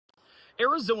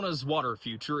Arizona's water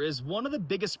future is one of the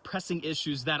biggest pressing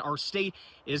issues that our state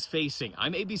is facing.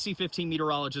 I'm ABC 15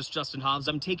 meteorologist Justin Hobbs.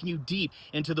 I'm taking you deep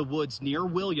into the woods near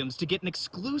Williams to get an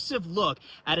exclusive look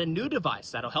at a new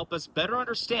device that'll help us better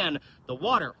understand the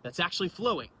water that's actually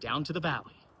flowing down to the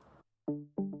valley.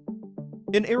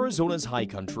 In Arizona's high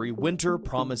country, winter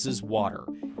promises water.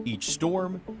 Each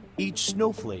storm, each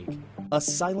snowflake, a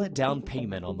silent down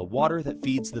payment on the water that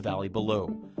feeds the valley below.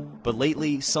 But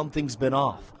lately, something's been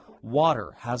off.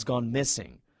 Water has gone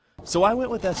missing. So I went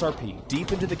with SRP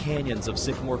deep into the canyons of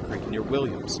Sycamore Creek near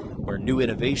Williams, where new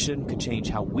innovation could change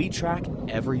how we track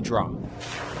every drop.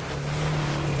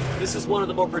 This is one of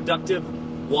the more productive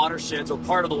watersheds, or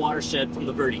part of the watershed from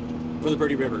the Verde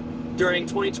River. During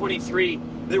 2023,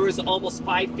 there was almost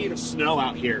 5 feet of snow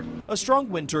out here. A strong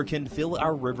winter can fill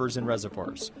our rivers and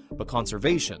reservoirs, but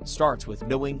conservation starts with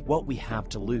knowing what we have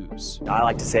to lose. I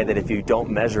like to say that if you don't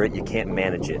measure it, you can't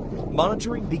manage it.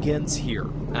 Monitoring begins here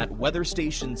at weather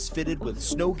stations fitted with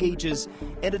snow gauges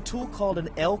and a tool called an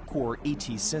L-Core ET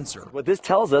sensor. What this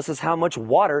tells us is how much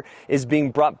water is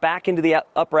being brought back into the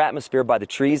upper atmosphere by the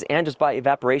trees and just by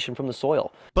evaporation from the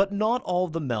soil. But not all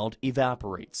the melt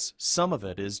evaporates. Some of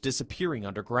it is disappearing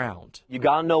underground. You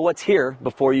gotta know what's here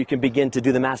before you can begin to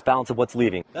do the mass balance of what's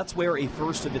leaving. That's where a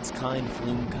first-of-its-kind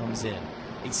flume comes in.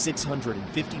 A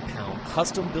 650-pound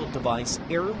custom-built device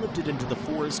airlifted into the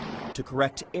forest to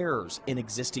correct errors in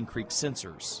existing creek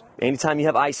sensors. Anytime you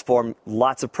have ice form,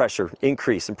 lots of pressure,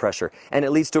 increase in pressure, and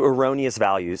it leads to erroneous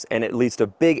values, and it leads to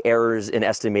big errors in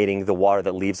estimating the water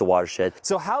that leaves the watershed.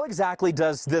 So how exactly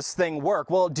does this thing work?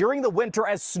 Well, during the winter,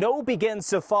 as snow begins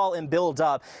to fall and build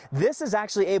up, this is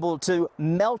actually able to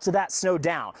melt that snow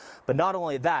down. But not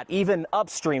only that, even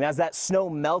upstream, as that snow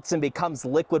melts and becomes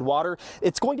liquid water,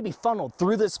 it's going to be funneled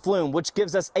through this flume, which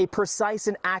gives us a precise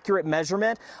and accurate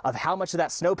measurement of how much of that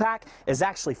snowpack is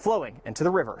actually flowing into the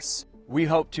rivers. We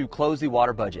hope to close the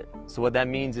water budget. So what that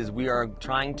means is we are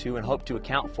trying to and hope to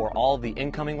account for all the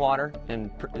incoming water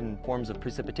in forms of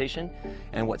precipitation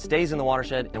and what stays in the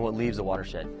watershed and what leaves the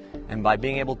watershed. And by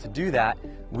being able to do that,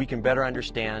 we can better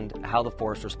understand how the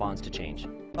forest responds to change.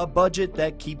 A budget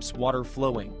that keeps water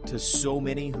flowing to so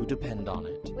many who depend on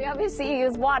it. We obviously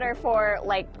use water for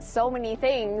like so many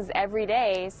things every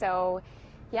day. So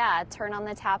yeah, turn on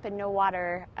the tap and no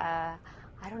water.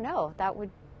 I don't know, that would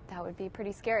be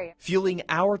pretty scary. Fueling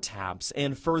our taps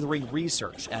and furthering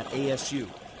research at ASU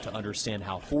to understand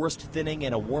how forest thinning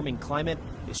and a warming climate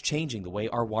is changing the way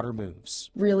our water moves.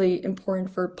 Really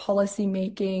important for policy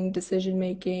making, decision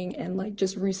making, and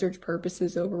just research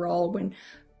purposes overall when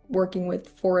working with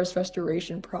forest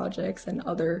restoration projects and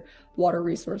other water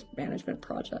resource management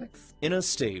projects. In a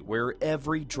state where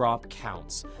every drop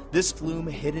counts, this flume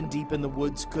hidden deep in the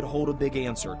woods could hold a big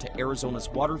answer to Arizona's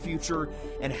water future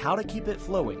and how to keep it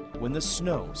flowing when the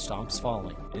snow stops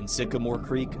falling. In Sycamore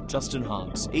Creek, Justin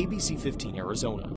Hobbs, ABC 15 Arizona.